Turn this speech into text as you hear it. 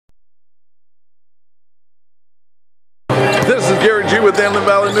This is Gary G with the Inland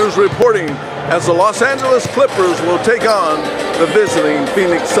Valley News reporting as the Los Angeles Clippers will take on the visiting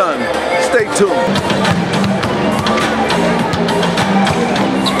Phoenix Sun. Stay tuned.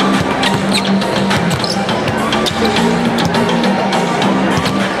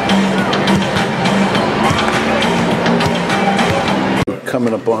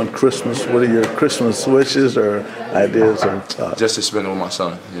 Coming up on Christmas, what are your Christmas wishes or ideas or thoughts? Just to spend it with my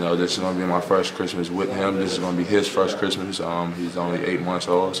son. You know, this is going to be my first Christmas with him. This is going to be his first Christmas. He's only 8 months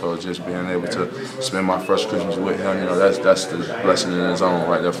old, so just being able to spend my first Christmas with him, you know, that's the blessing in its own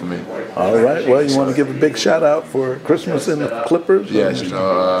right there for me. All right. Well, you want to give a big shout out for Christmas in the Clippers? Yes, you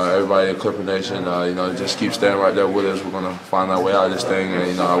know, everybody in Clipper Nation, you know, just keep staying right there with us. We're going to find our way out of this thing, and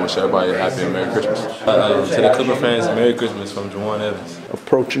you know, I wish everybody a happy and Merry Christmas. To the Clipper fans, Merry Christmas from Jawun Evans.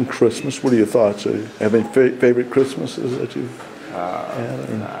 Approaching Christmas, what are your thoughts? Are you having favorite Christmases that you've had?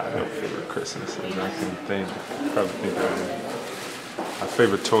 No favorite Christmas. I can probably think of my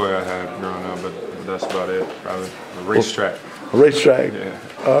favorite toy I had growing up, but that's about it. Probably a racetrack. A racetrack? Yeah.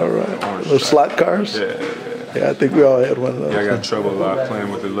 All right. Those slot cars? Yeah, I think we all had one of those. Yeah, I got in trouble a lot playing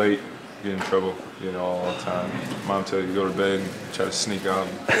with it late. Get in trouble, you know, all the time. Mom tells you to go to bed and try to sneak out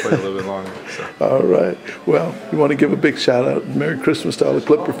and play a little bit longer. So. All right. Well, you want to give a big shout out, Merry Christmas to all the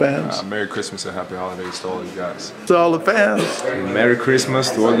Clipper fans? Merry Christmas and Happy Holidays to all you guys. To all the fans. Merry Christmas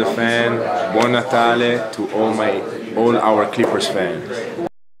to all the fans. Buon Natale to all our Clippers fans.